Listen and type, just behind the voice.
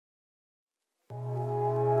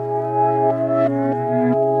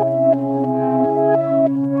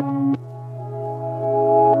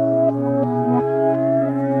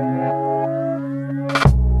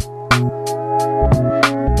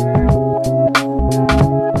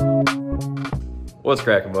What's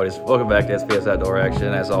cracking, buddies? Welcome back to SPS Outdoor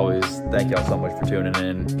Action. As always, thank y'all so much for tuning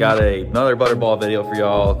in. Got another butterball video for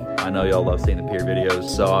y'all. I know y'all love seeing the Pier videos,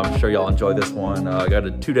 so I'm sure y'all enjoy this one. Got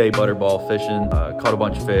a 2-day butterball fishing. Caught a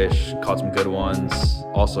bunch of fish, caught some good ones.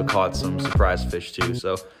 Also caught some surprise fish too.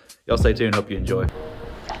 So y'all stay tuned. Hope you enjoy.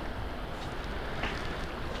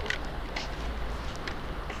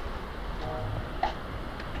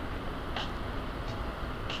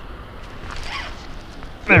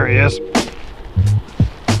 There he is.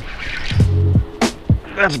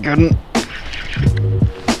 That's a good one.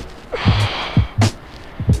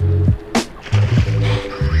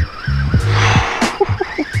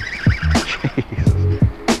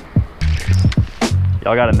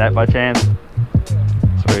 Y'all got a net by chance?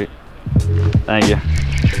 Sweet. Thank you.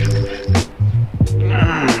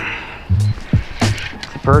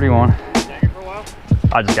 It's a pretty one.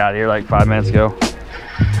 I just got here like 5 minutes ago.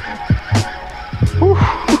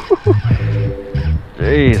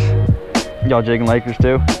 Jeez. Y'all jigging Lakers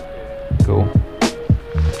too? Cool.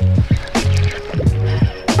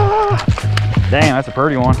 Damn, that's a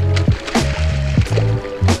pretty one.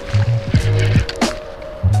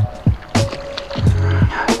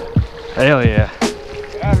 Hell yeah.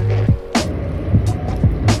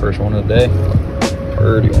 First one of the day.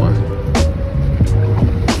 Pretty one.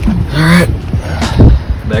 Alright.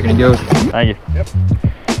 Back and he goes. Thank you. Yep.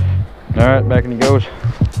 Alright, back and he goes.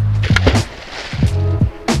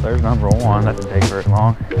 There's number one. That didn't take very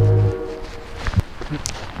long.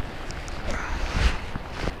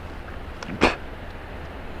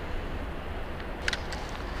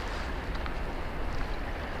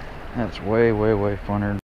 That's way, way, way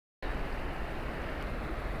funner.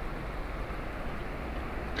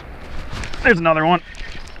 There's another one.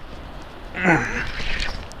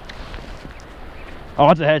 Oh,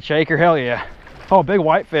 it's a head shaker. Hell yeah. Oh, big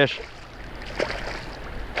whitefish.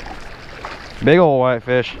 Big old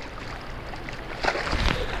whitefish.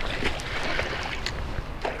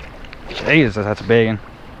 Jesus, that's a big one.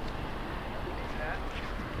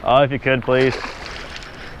 Oh, if you could, please.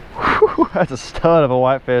 Whew, that's a stud of a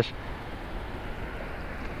whitefish.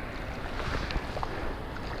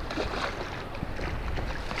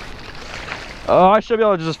 Oh, I should be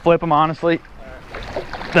able to just flip them, honestly.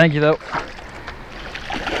 Thank you, though.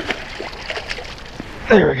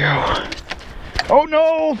 There we go. Oh,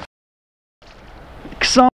 no!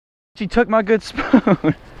 She took my good spoon. Is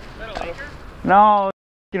that a Laker? No,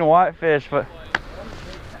 it's a whitefish, but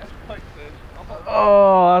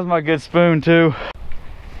oh, that was my good spoon too.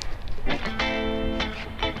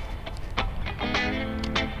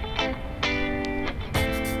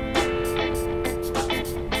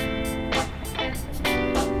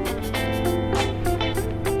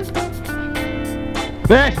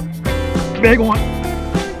 Fish, big one.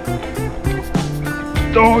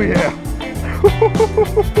 Oh yeah.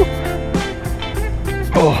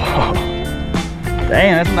 Oh,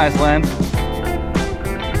 dang, that's a nice lens.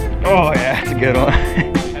 Oh yeah, that's a good one.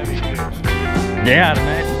 Yeah,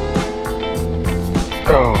 man.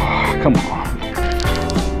 Oh, come on.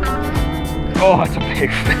 Oh, that's a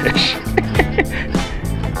big fish.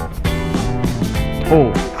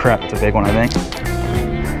 Oh crap, it's a big one, I think.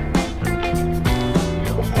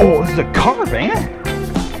 Oh, this is a carp, ain't it?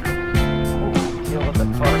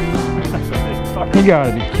 You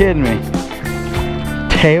gotta be kidding me.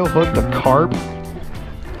 Tail hooked a carp.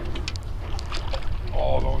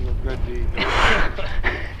 Oh, those are good deeds.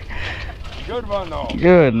 Good one though.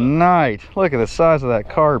 Good night. Look at the size of that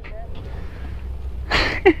carp.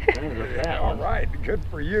 All right, good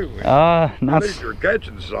for you. Not. At least you're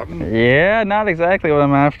catching something. Yeah, not exactly what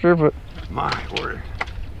I'm after, but. My word.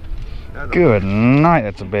 Good night.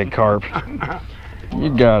 That's a big carp. You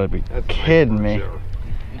gotta be kidding me.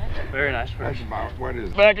 Very nice fish. That's about what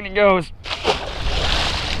is. Back and he goes.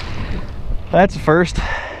 That's the first.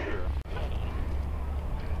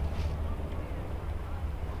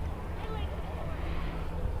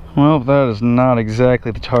 Well, that is not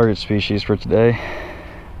exactly the target species for today.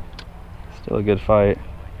 Still a good fight.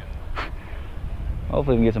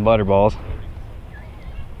 Hopefully we can get some butterballs.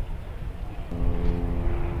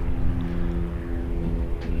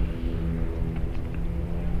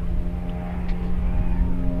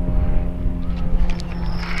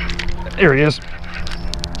 There he is.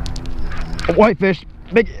 A whitefish.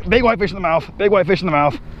 Big whitefish in the mouth. Big whitefish in the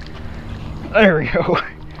mouth. There we go.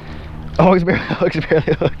 Oh, he's barely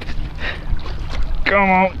hooked. Come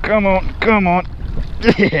on, come on, come on.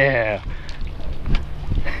 Yeah.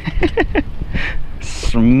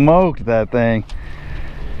 Smoked that thing.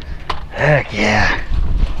 Heck yeah.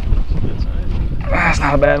 That's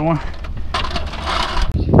not a bad one.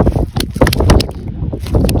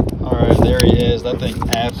 All right, there he is. is that thing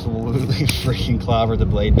absolutely freaking clobbered the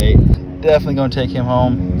blade bait. Definitely gonna take him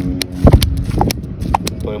home,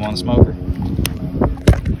 put him on the smoker.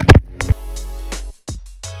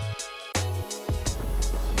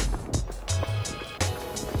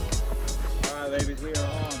 Alright babies, we are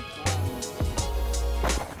on.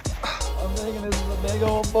 I'm thinking this is a big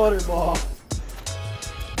old butterball.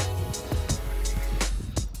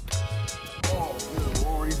 Oh, good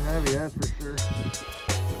Lord, he's heavy, that's for sure.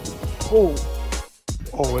 Oh,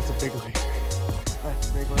 Oh, it's a big laker. That's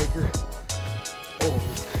a big laker. Oh.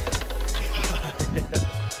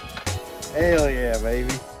 Hell yeah,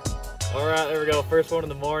 baby. All right, there we go. First one in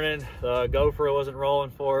the morning. The GoPro wasn't rolling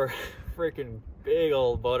for freaking big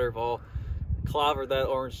old butterball. Clobbered that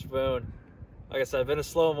orange spoon. Like I said, been a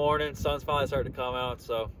slow morning. Sun's finally starting to come out,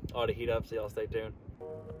 so ought to heat up, so y'all stay tuned.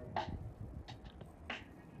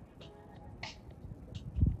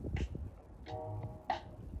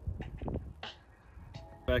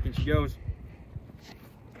 Back in she goes.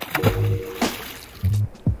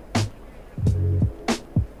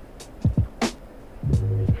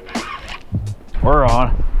 we're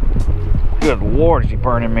on. Good Lord, is he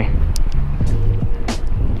burning me.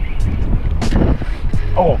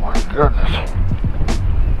 Oh my goodness.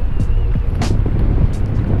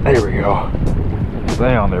 There we go.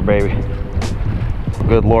 Stay on there, baby.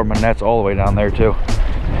 Good Lord, my net's all the way down there too.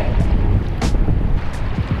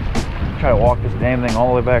 Try to walk this damn thing all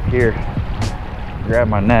the way back here. Grab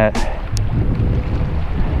my net.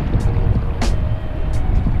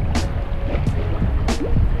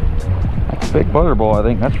 That's a big butterball, I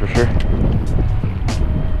think, that's for sure.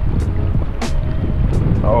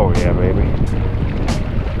 Oh yeah, baby.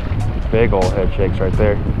 Big old head shakes right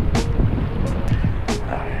there.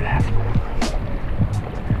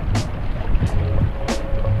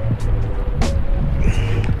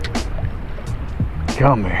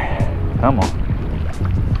 Come here. Come on.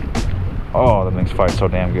 Oh, that thing's fight so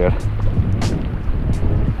damn good.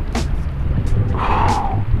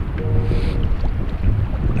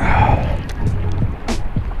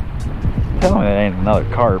 Tell me that ain't another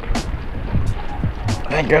carp.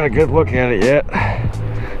 I ain't got a good look at it yet.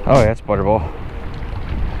 Oh yeah, it's butterball.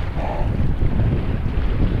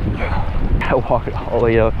 I walk it all the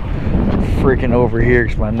way up freaking over here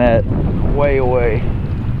because my net way away.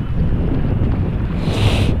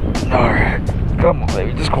 Alright, come on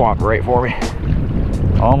baby, just cooperate for me.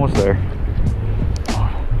 Almost there.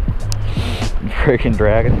 Freaking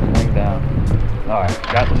dragging the thing down. Alright,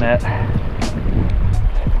 got the net.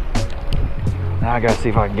 Now I gotta see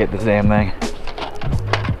if I can get this damn thing.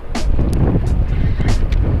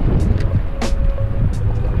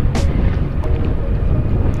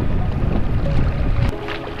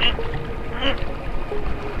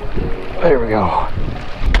 There we go.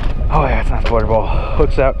 Oh yeah, it's not butterball.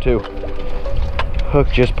 Hook's out too. Hook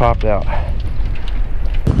just popped out.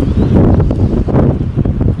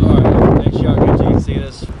 Alright, next shot, you can see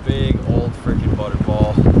this big old freaking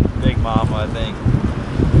butterball. Big mama, I think.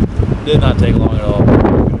 Did not take long at all.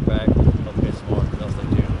 Put it back. Hope to get some more. Y'all stay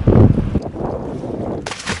tuned.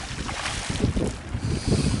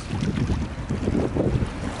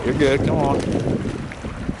 You're good, come on.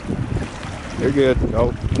 You're good.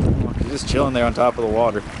 Oh, he's just chilling there on top of the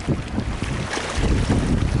water.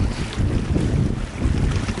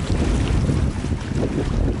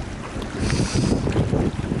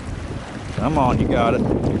 Come on, you got it.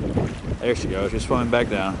 There she goes. She's swimming back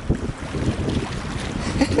down.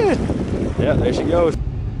 Yeah, there she goes.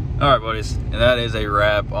 All right, buddies, and that is a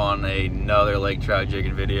wrap on another lake trout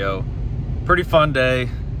jigging video. Pretty fun day.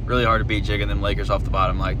 Really hard to beat jigging them lakers off the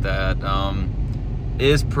bottom like that.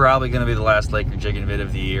 Is probably going to be the last laker jigging vid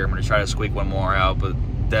of the year. I'm going to try to squeak one more out, but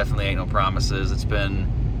definitely ain't no promises. It's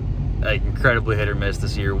been like incredibly hit or miss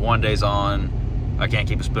this year. One day's on, I can't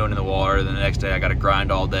keep a spoon in the water. Then the next day I got to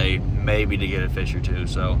grind all day, maybe to get a fish or two.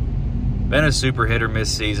 So been a super hit or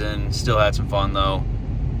miss season. Still had some fun though.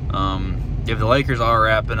 If the lakers are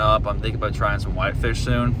wrapping up, I'm thinking about trying some whitefish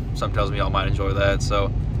soon. Something tells me y'all might enjoy that.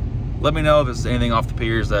 So let me know if it's anything off the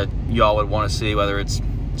piers that y'all would want to see, whether it's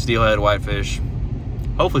steelhead, whitefish,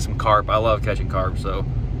 hopefully some carp. I love catching carp, so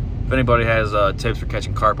if anybody has tips for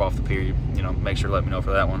catching carp off the pier, you know, make sure to let me know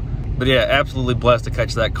for that one. But yeah, absolutely blessed to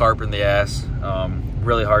catch that carp in the ass.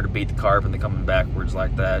 Really hard to beat the carp and they coming backwards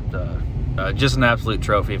like that. Just an absolute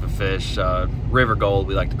trophy of a fish. River gold,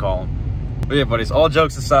 we like to call them. But yeah, buddies, all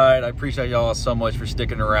jokes aside, I appreciate y'all so much for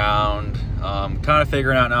sticking around. Kind of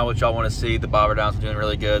figuring out now what y'all want to see. The bobber downs been doing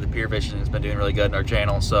really good. The pier fishing has been doing really good in our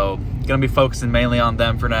channel. So gonna be focusing mainly on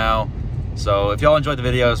them for now. So if y'all enjoyed the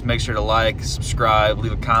videos, make sure to like, subscribe,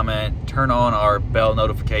 leave a comment, turn on our bell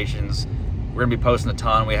notifications. We're gonna be posting a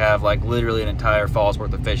ton. We have like literally an entire fall's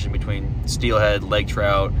worth of fishing between steelhead, lake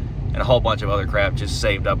trout, and a whole bunch of other crap just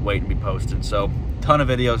saved up waiting to be posted. So ton of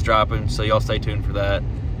videos dropping, so y'all stay tuned for that.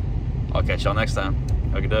 I'll catch y'all next time.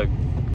 Hug a Doug.